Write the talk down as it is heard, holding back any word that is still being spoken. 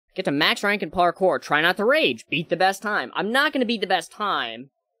Get to max rank in parkour. Try not to rage. Beat the best time. I'm not gonna beat the best time,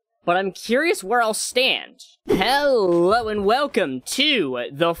 but I'm curious where I'll stand. Hello and welcome to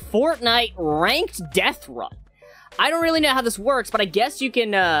the Fortnite Ranked Deathrun. I don't really know how this works, but I guess you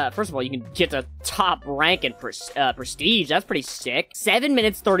can, first of all, you can get to top rank in prestige. That's pretty sick. 7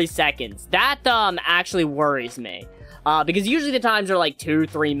 minutes, 30 seconds. That, actually worries me. Because usually the times are like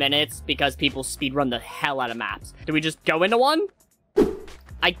 2-3 minutes because people speedrun the hell out of maps. Do we just go into one?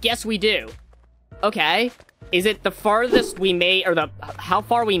 I guess we do. Okay. Is it the farthest we make, or how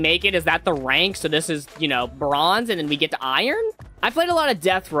far we make it? Is that the rank? So this is, you know, bronze, and then we get to iron? I played a lot of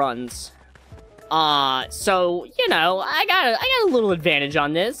death runs. So, you know, I got a little advantage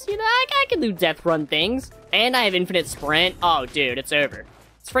on this. You know, I can do death run things. And I have infinite sprint. Oh, dude, it's over.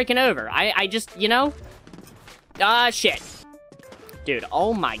 It's freaking over. I just, you know. Shit. Dude,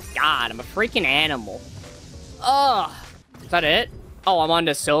 oh my god, I'm a freaking animal. Ugh. Is that it? Oh, I'm on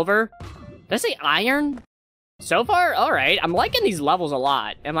to silver. Did I say iron? So far, alright. I'm liking these levels a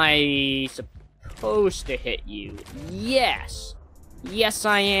lot. Am I supposed to hit you? Yes. Yes,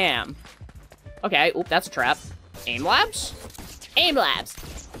 I am. Okay, oop, that's a trap. Aim labs? Aim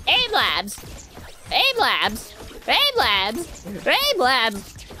labs. Aim labs. Aim labs. Aim labs. Aim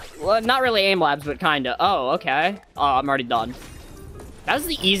labs. Well, not really aim labs, but kinda. Oh, okay. Oh, I'm already done. That was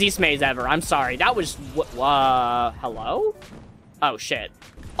the easiest maze ever. I'm sorry. That was... hello? Oh, shit.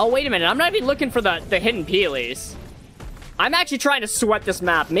 Oh, wait a minute. I'm not even looking for the hidden peelies. I'm actually trying to sweat this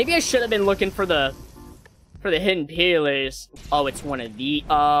map. Maybe I should have been looking for the hidden peelies. Oh, it's one of the...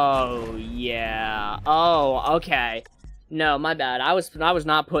 Oh, yeah. Oh, okay. No, my bad. I was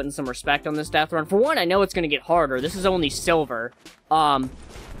not putting some respect on this death run. For one, I know it's gonna get harder. This is only silver. I'm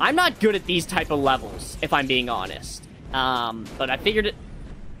not good at these type of levels, if I'm being honest. But I figured it...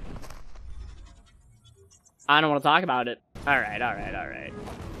 I don't want to talk about it. Alright.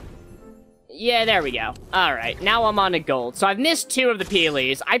 Yeah, there we go. Alright, now I'm on to gold. So I've missed 2 of the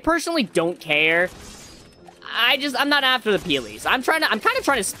peelies. I personally don't care. I'm not after the peelies. I'm kind of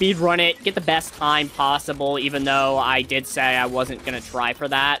trying to speed run it, get the best time possible, even though I did say I wasn't gonna try for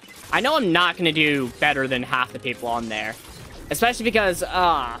that. I know I'm not gonna do better than half the people on there. Especially because,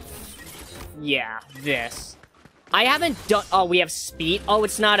 yeah, this. I haven't done, oh, we have speed. Oh,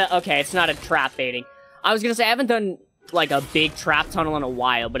 it's not a trap baiting. I was gonna say, I haven't done, like, a big trap tunnel in a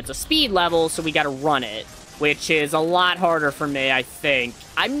while, but it's a speed level, so we gotta run it, which is a lot harder for me, I think.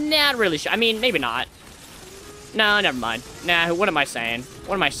 I'm not really sure. I mean, maybe not. No, never mind. Nah, what am I saying?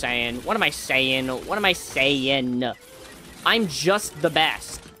 I'm just the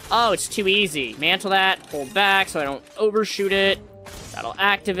best. Oh, it's too easy. Mantle that, hold back so I don't overshoot it. That'll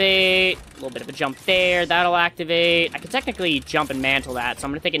activate. A little bit of a jump there. That'll activate. I could technically jump and mantle that, so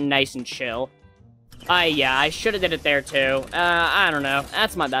I'm gonna take it nice and chill. Yeah, I should have did it there, too. I don't know.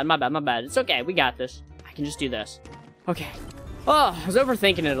 That's my bad. It's okay, we got this. I can just do this. Okay. Oh, I was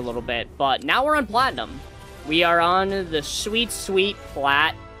overthinking it a little bit, but now we're on platinum. We are on the sweet, sweet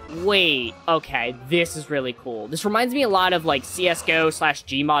plat. Wait, okay, this is really cool. This reminds me a lot of, like,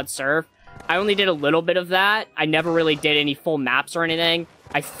 CSGO/Gmod Surf. I only did a little bit of that. I never really did any full maps or anything.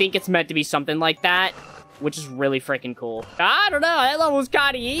 I think it's meant to be something like that, which is really freaking cool. I don't know, that level was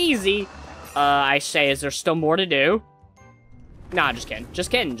kind of easy. I say, is there still more to do? Nah, just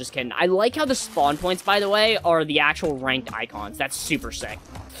kidding. I like how the spawn points, by the way, are the actual ranked icons. That's super sick.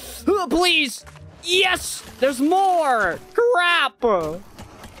 Please! Yes! There's more! Crap! Uh-oh.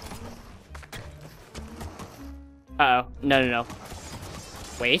 No.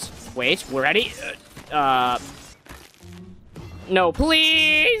 Wait, we're ready? No,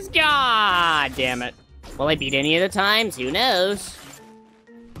 please! God damn it. Will I beat any of the times? Who knows?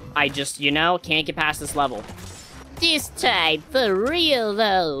 I just, you know, can't get past this level. This time, for real,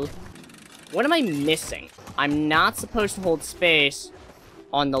 though. What am I missing? I'm not supposed to hold space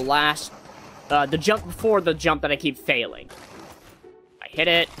on the last, the jump before the jump that I keep failing. I hit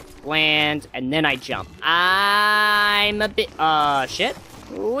it, land, and then I jump. I'm a bit, shit.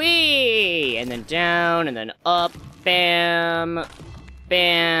 Whee! And then down, and then up, bam,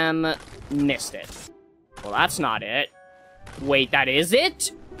 bam, missed it. Well, that's not it. Wait, that is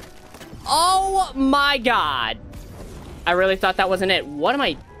it? Oh my god. I really thought that wasn't it. What am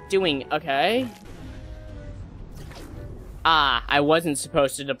I doing? Okay. I wasn't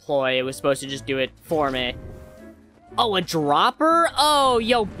supposed to deploy. It was supposed to just do it for me. Oh, a dropper? Oh,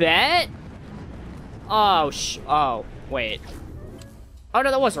 yo, bet? Oh, wait. Oh,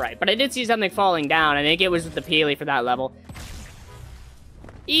 no, that was right. But I did see something falling down. I think it was the peely for that level.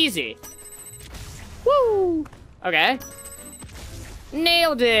 Easy. Woo! Okay.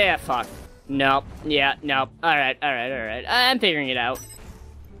 Nailed it! Fuck. Nope. Yeah, nope. Alright. I'm figuring it out.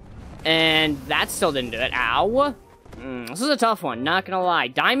 And that still didn't do it. Ow. This is a tough one, not gonna lie.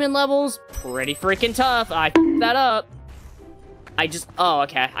 Diamond levels, pretty freaking tough. I f***ed that up. Oh,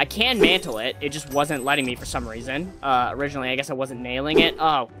 okay. I can mantle it. It just wasn't letting me for some reason. Originally, I guess I wasn't nailing it.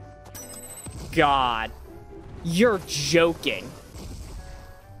 Oh. God. You're joking.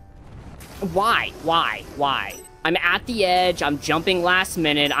 Why? I'm at the edge. I'm jumping last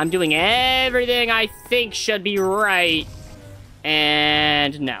minute. I'm doing everything I think should be right.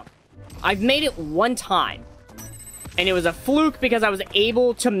 And no. I've made it one time. And it was a fluke because I was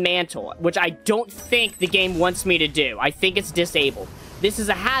able to mantle, which I don't think the game wants me to do. I think it's disabled. This is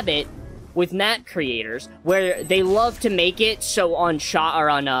a habit with map creators where they love to make it so on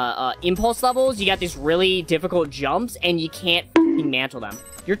impulse levels, you got these really difficult jumps and you can't f***ing mantle them.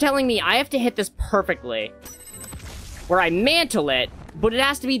 You're telling me I have to hit this perfectly where I mantle it, but it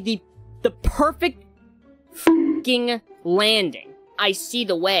has to be the perfect f***ing landing. I see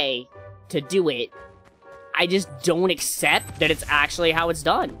the way to do it. I just don't accept that it's actually how it's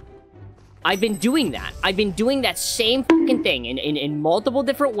done. I've been doing that. I've been doing that same fucking thing in multiple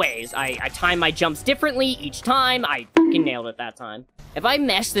different ways. I time my jumps differently each time. I fucking nailed it that time. If I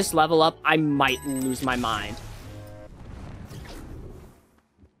mess this level up, I might lose my mind.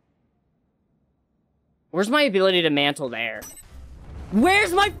 Where's my ability to mantle there?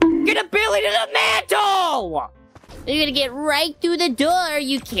 Where's my fucking ability to mantle? You're gonna get right through the door.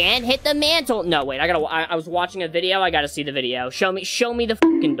 You can't hit the mantle. No, wait. I was watching a video. I gotta see the video. Show me the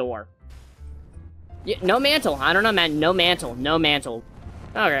fucking door. Yeah, no mantle. I don't know, man. No mantle.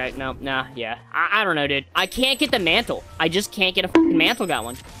 Alright, no, nah, yeah. I don't know, dude. I can't get the mantle. I just can't get a fucking mantle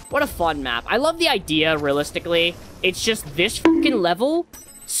going. What a fun map. I love the idea, realistically. It's just this fucking level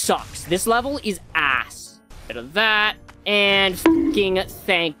sucks. This level is ass. Bit of that. And fucking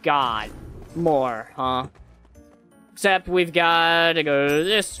thank God. More, huh? Except we've got to go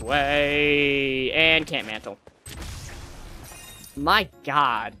this way. And can't mantle. My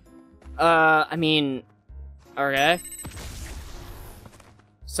God. I mean... Okay.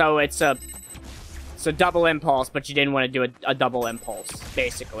 So it's a double impulse, but you didn't want to do a double impulse,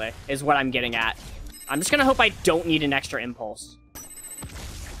 basically, is what I'm getting at. I'm just gonna hope I don't need an extra impulse.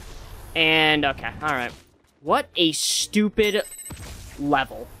 And, okay, alright. What a stupid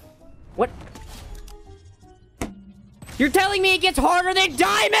level. What? You're telling me it gets harder than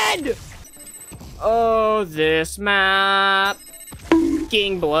Diamond?! Oh, this map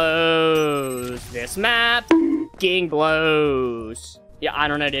f***ing blows. This map f***ing blows. Yeah, I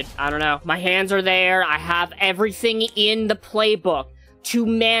don't know, dude. I don't know. My hands are there. I have everything in the playbook to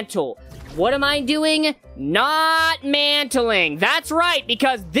mantle. What am I doing? Not mantling. That's right,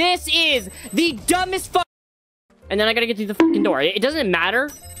 because this is the dumbest fuck. And then I gotta get through the fucking door. It doesn't matter,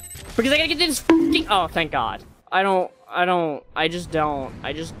 because I gotta get through this fucking... Oh, thank God. I just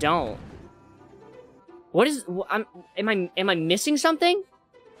don't. What is... Am I missing something?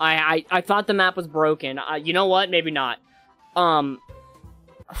 I thought the map was broken. You know what? Maybe not.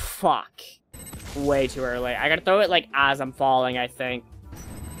 Fuck. Way too early. I gotta throw it, like, as I'm falling, I think.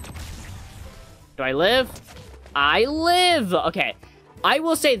 Do I live? I live! Okay. I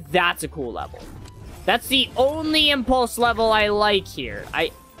will say that's a cool level. That's the only impulse level I like here.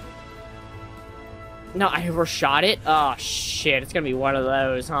 No, I overshot it? Oh, shit. It's gonna be one of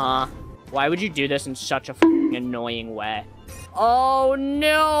those, huh? Why would you do this in such a f***ing annoying way? Oh,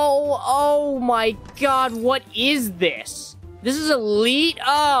 no! Oh, my God. What is this? This is elite?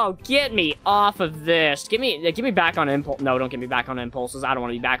 Oh, get me off of this. Get me back on impulse. No, don't get me back on impulses. I don't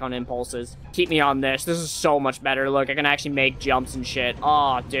want to be back on impulses. Keep me on this. This is so much better. Look, I can actually make jumps and shit.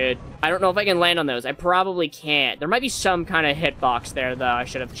 Oh, dude. I don't know if I can land on those. I probably can't. There might be some kind of hitbox there, though. I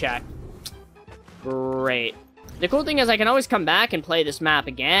should have checked. Great. The cool thing is I can always come back and play this map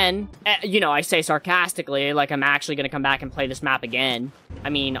again. You know, I say sarcastically, like I'm actually gonna come back and play this map again.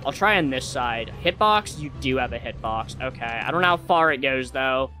 I mean, I'll try on this side. Hitbox? You do have a hitbox. Okay. I don't know how far it goes,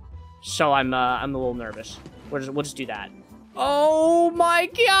 though. So I'm a little nervous. We'll just do that. Oh my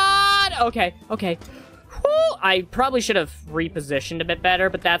God! Okay. Whew! I probably should have repositioned a bit better,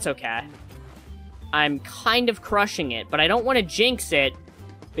 but that's okay. I'm kind of crushing it, but I don't want to jinx it,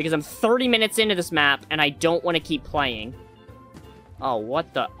 because I'm 30 minutes into this map, and I don't want to keep playing. Oh,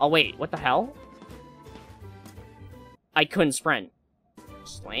 what the... Oh, wait. What the hell? I couldn't sprint.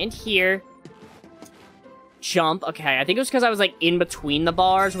 Just land here. Jump. Okay, I think it was because I was, like, in between the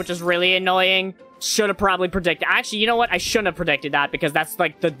bars, which is really annoying. Should have probably predicted... Actually, you know what? I shouldn't have predicted that, because that's,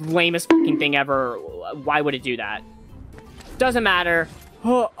 like, the lamest fucking thing ever. Why would it do that? Doesn't matter.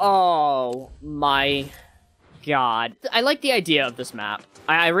 Oh, my God. I like the idea of this map.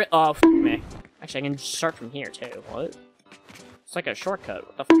 Oh, f*** me. Actually, I can start from here, too. What? It's like a shortcut.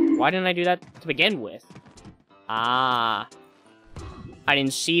 What the f? Why didn't I do that to begin with? Ah. I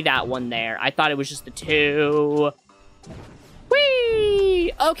didn't see that one there. I thought it was just the 2.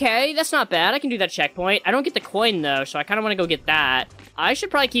 Whee! Okay, that's not bad. I can do that checkpoint. I don't get the coin, though, so I kind of want to go get that. I should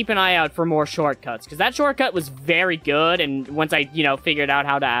probably keep an eye out for more shortcuts, because that shortcut was very good, and once I, you know, figured out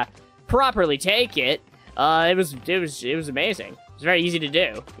how to properly take it, it was amazing. It was very easy to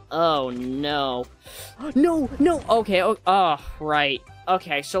do. Oh, no. No! Okay, right.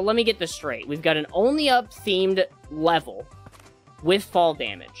 Okay, so let me get this straight. We've got an only-up-themed level with fall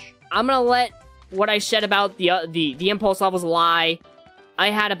damage. I'm gonna let what I said about the impulse levels lie. I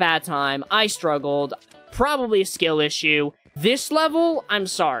had a bad time. I struggled. Probably a skill issue. This level, I'm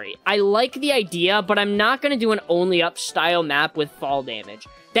sorry. I like the idea, but I'm not gonna do an only-up style map with fall damage.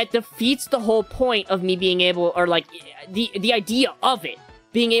 That defeats the whole point of me being able, or like, the idea of it.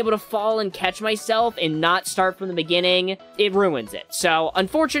 Being able to fall and catch myself and not start from the beginning, it ruins it. So,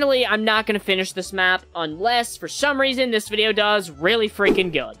 unfortunately, I'm not gonna finish this map unless, for some reason, this video does really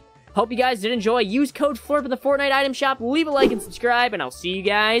freaking good. Hope you guys did enjoy. Use code FLURP in the Fortnite item shop. Leave a like and subscribe, and I'll see you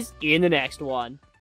guys in the next one.